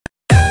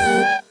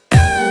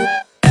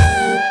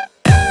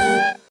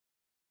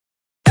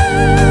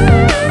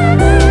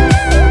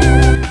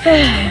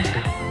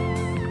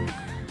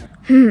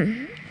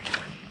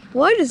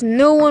Why does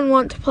no one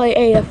want to play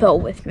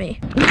AFL with me?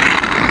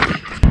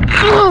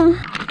 Oh.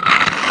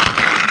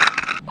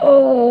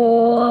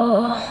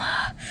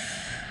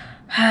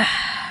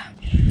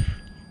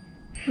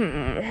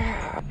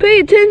 Pay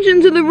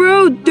attention to the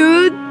road,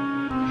 dude.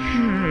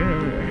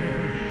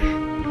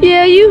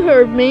 Yeah, you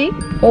heard me.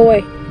 Oh,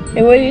 wait.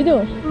 Hey, what are you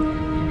doing?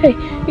 Hey,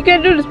 you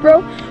can't do this,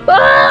 bro.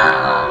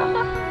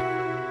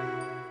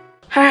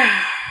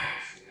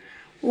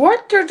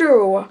 What to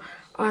do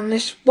on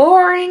this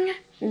boring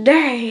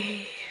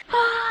day?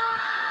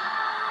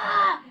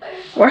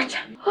 What?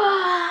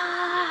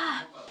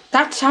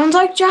 That sounds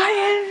like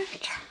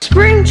Giant.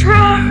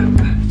 Springtrap!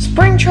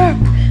 Springtrap!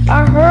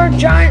 I heard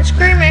Giant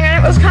screaming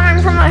and it was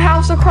coming from the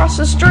house across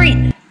the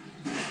street.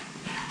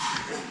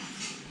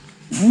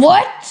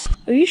 What?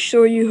 Are you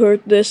sure you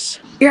heard this?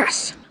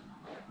 Yes.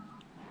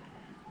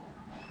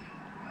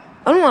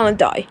 I don't want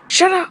to die.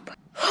 Shut up.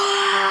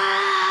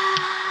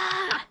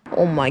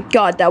 Oh my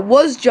god, that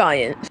was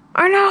Giant.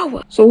 I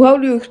know. So how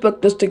do you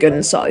expect us to get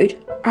inside?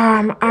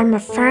 I'm a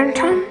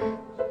phantom.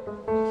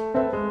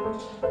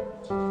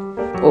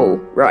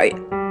 Oh, right.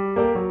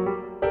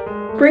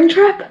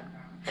 Springtrap?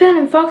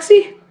 Phantom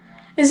Foxy?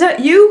 Is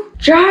that you?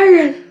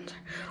 Giant!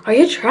 Are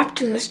you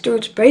trapped in this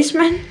dude's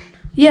basement?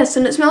 Yes,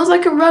 and it smells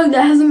like a rug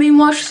that hasn't been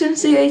washed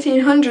since the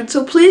 1800s,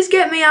 so please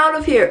get me out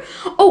of here.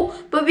 Oh,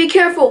 but be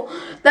careful.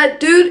 That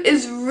dude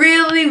is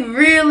really,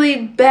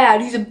 really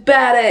bad. He's a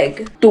bad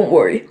egg. Don't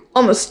worry,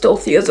 I'm as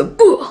stealthy as a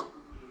boo.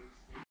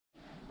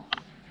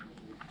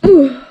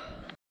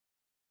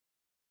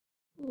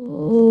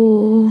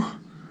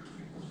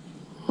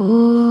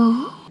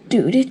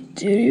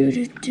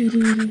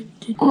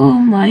 Oh,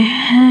 my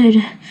head.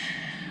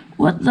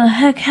 What the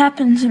heck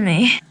happened to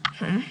me?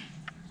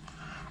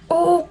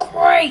 Oh,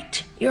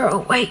 great! You're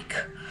awake.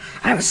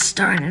 I was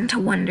starting to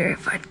wonder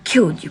if I'd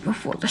killed you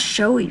before the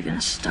show even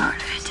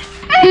started.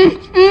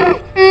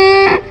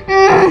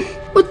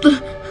 What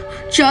the?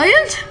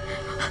 Giant?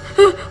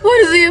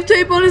 Why does he have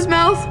tape on his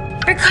mouth?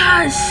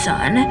 Because,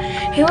 son,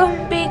 he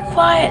wouldn't be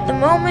quiet the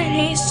moment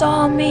he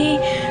saw me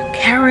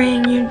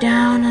carrying you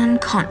down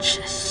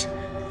unconscious.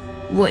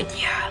 Would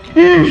ya?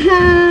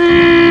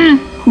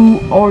 Who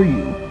are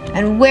you?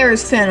 And where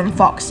is Phantom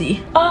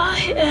Foxy?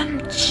 I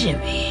am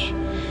Jimmy.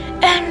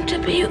 And to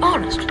be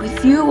honest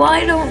with you,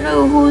 I don't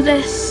know who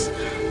this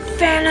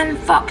Phantom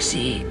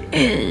Foxy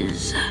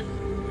is.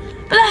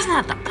 But that's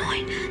not the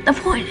point. The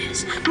point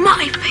is,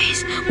 my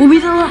face will be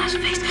the last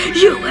face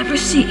you'll ever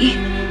see.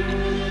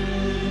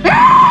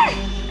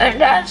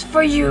 And as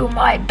for you,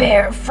 my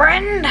bear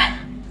friend,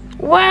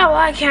 well,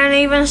 I can't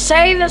even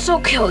say this'll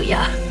kill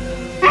ya.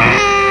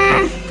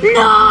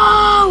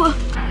 No!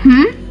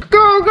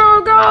 Go,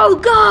 go, go,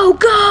 go,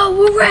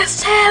 go!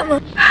 Arrest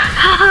him!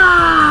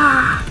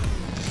 Ha!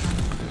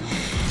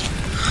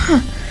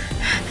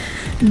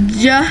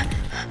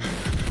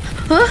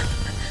 Huh?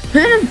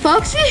 Phantom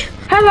Foxy?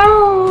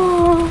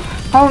 Hello!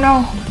 Oh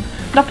no,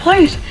 the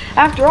police!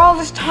 After all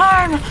this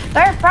time,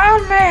 they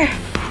found me!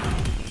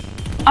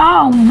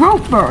 Oh,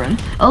 rope burn.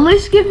 At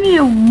least give me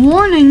a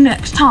warning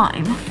next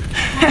time.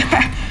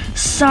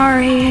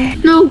 Sorry.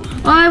 No,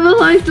 I have a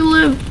life to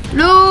live.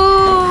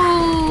 No!